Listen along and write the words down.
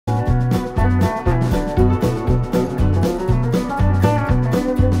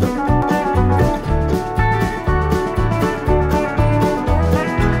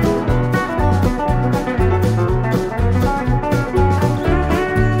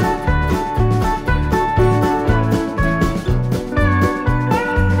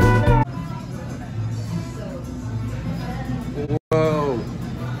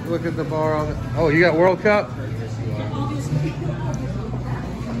you got World Cup?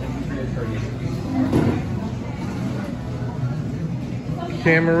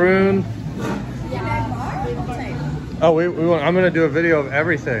 Cameroon. Oh, I'm gonna do a video of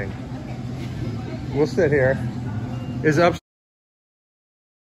everything. We'll sit here. Is up.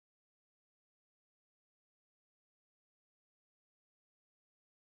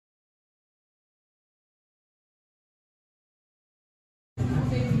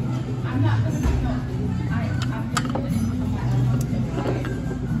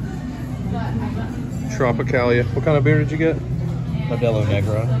 Tropicalia. What kind of beer did you get? Modelo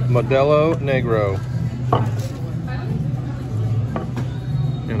Negro. Modelo Negro.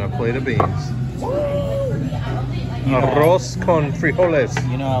 And a plate of beans. Arroz con frijoles.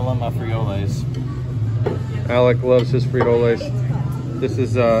 You know I love my frijoles. Alec loves his frijoles. This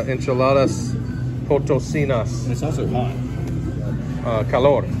is enchiladas potosinas. It's also hot.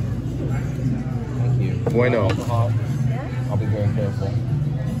 Calor. Thank you. Bueno. Alcohol. I'll be very careful.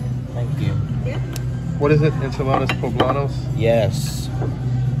 Thank you. What is it? Enchiladas poblanos? Yes.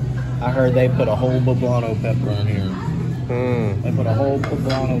 I heard they put a whole poblano pepper in here. They put a whole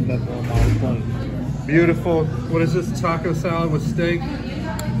poblano pepper on my plate. Beautiful. What is this? Taco salad with steak? Yep.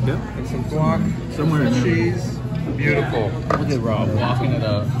 And some guac. Somewhere in cheese. Beautiful. Look at Rob walking it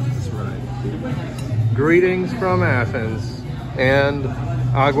up. That's right. Greetings from Athens and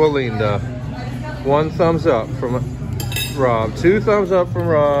Agua Linda. 1 thumbs up from Rob. 2 thumbs up from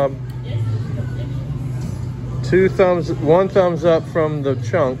Rob. 1 thumbs up from the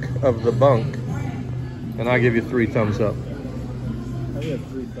chunk of the bunk. And I give you 3 thumbs up. I have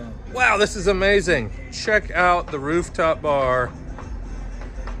 3 thumbs. Wow, this is amazing. Check out the rooftop bar.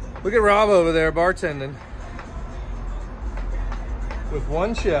 Look at Rob over there bartending. With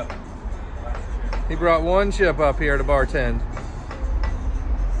 1 chip. He brought 1 chip up here to bartend.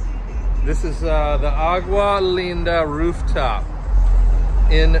 This is the Agua Linda rooftop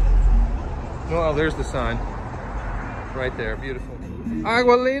in, well, there's the sign. Right there, beautiful.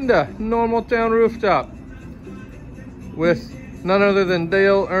 Agua Linda, Normaltown rooftop. With none other than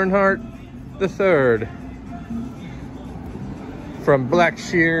Dale Earnhardt III. From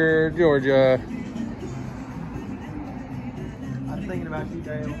Blackshear, Georgia. I'm thinking about you,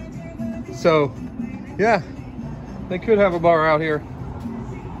 Dale. So, yeah, they could have a bar out here.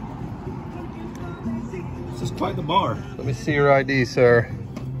 This is quite the bar. Let me see your ID, sir.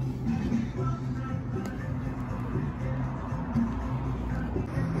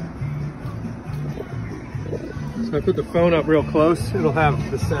 So I put the phone up real close. It'll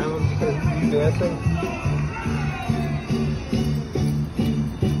have the sound of you dancing.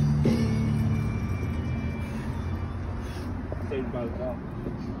 Saved by the bell.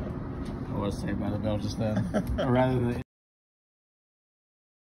 I was saved by the bell just then. Or rather than